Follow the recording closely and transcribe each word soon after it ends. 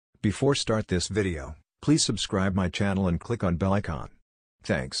Before start this video, please subscribe my channel and click on bell icon.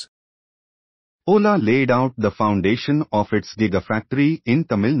 Thanks. Ola laid out the foundation of its Gigafactory in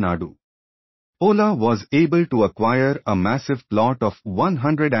Tamil Nadu. Ola was able to acquire a massive plot of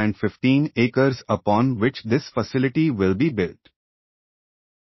 115 acres upon which this facility will be built.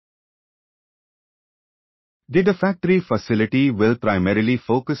 Gigafactory facility will primarily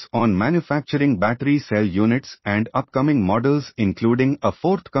focus on manufacturing battery cell units and upcoming models, including a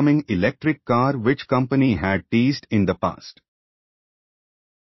forthcoming electric car which company had teased in the past.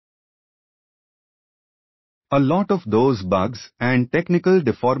 A lot of those bugs and technical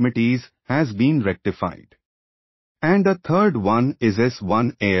deformities has been rectified. And a third one is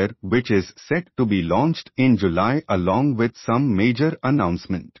S1 Air, which is set to be launched in July along with some major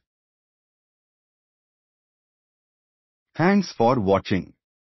announcement. Thanks for watching.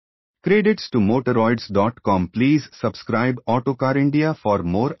 Credits to Motoroids.com. Please subscribe Autocar India for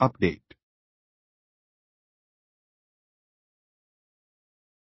more updates.